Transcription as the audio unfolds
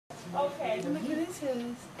Okay. Look, what is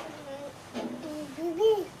his?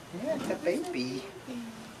 Yeah, it's a baby.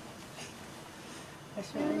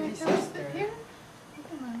 That's your baby sister. Here. Look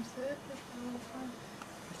at mom sit.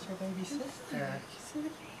 That's your baby sister. You see the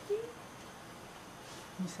baby?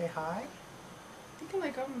 Can you say hi? You can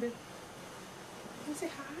like open it. Can you say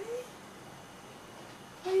hi?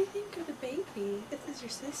 What do you think of the baby? This is your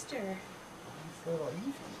sister. It's little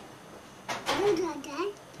Evie.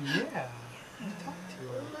 Dad? Yeah. You talk to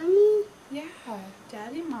her. Mommy? Yeah.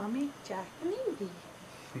 Daddy, Mommy, Jack, and Evie.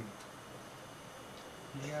 You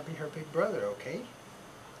gotta be her big brother, okay?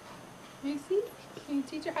 Can you see? Can you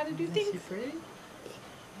teach her how to do Isn't things? she pretty?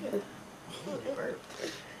 Oh, you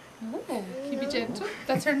burped. Oh, can you be gentle?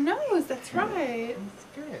 That's her nose. That's right. That's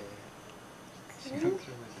good. She looks really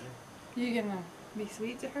good. You gonna be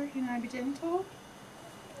sweet to her? You know how to be gentle?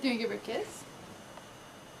 You gonna give her a kiss?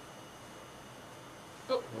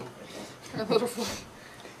 Oh, a little foot.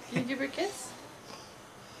 Can you give her a kiss?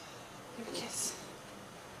 Give her a kiss.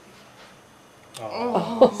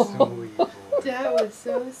 Oh, sweet boy. That was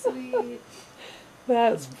so sweet.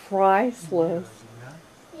 That's priceless.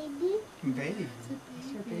 Baby? Baby. It's a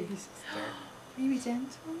It's your baby. baby sister. Baby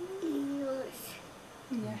gentle? Nose.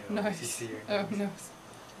 Yeah, No, nice. you see her Oh, nose.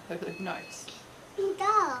 nose. Nice. Go.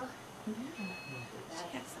 Yeah.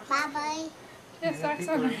 She has socks. Bye-bye. She has socks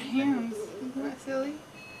on her hands. Isn't that silly?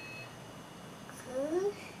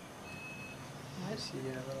 Good. What? She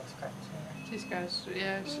did a little scratch there. She scratched,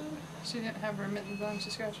 yeah, she didn't have her mittens on, she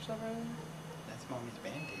scratched herself right there. That's Mommy's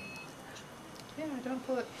Band-Aid. Yeah, don't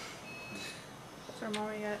pull it. That's where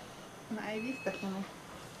Mommy got an IV stuck on her.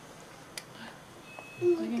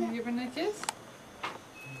 You gonna give her a kiss?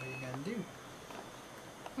 What are you gonna do?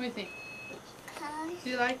 What do you think? Hi. Do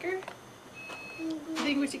you like her? Do you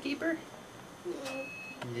think we should keep her?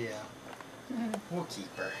 Yeah. We'll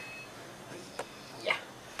keep her. Yeah.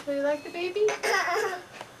 Do you like the baby?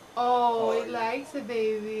 Oh, he likes the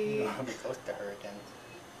baby. I'll be close to her again.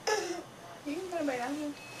 You can put him right down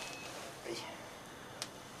here.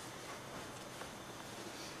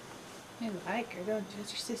 You like her, don't you?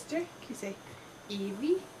 That's your sister? Can you say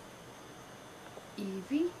Evie?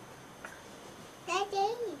 Evie?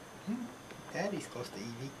 Daddy. Daddy's close to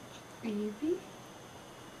Evie. Evie?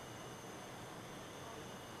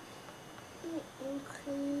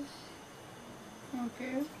 Okay.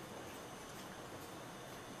 Okay.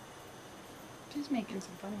 She's making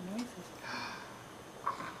some funny noises.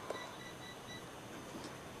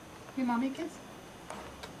 Your mommy kiss?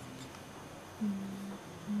 Oh,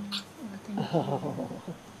 thank you.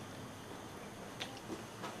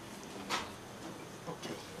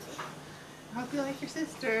 Okay. I hope you like your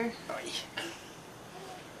sister.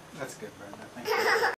 That's good, Brenda. Thank you.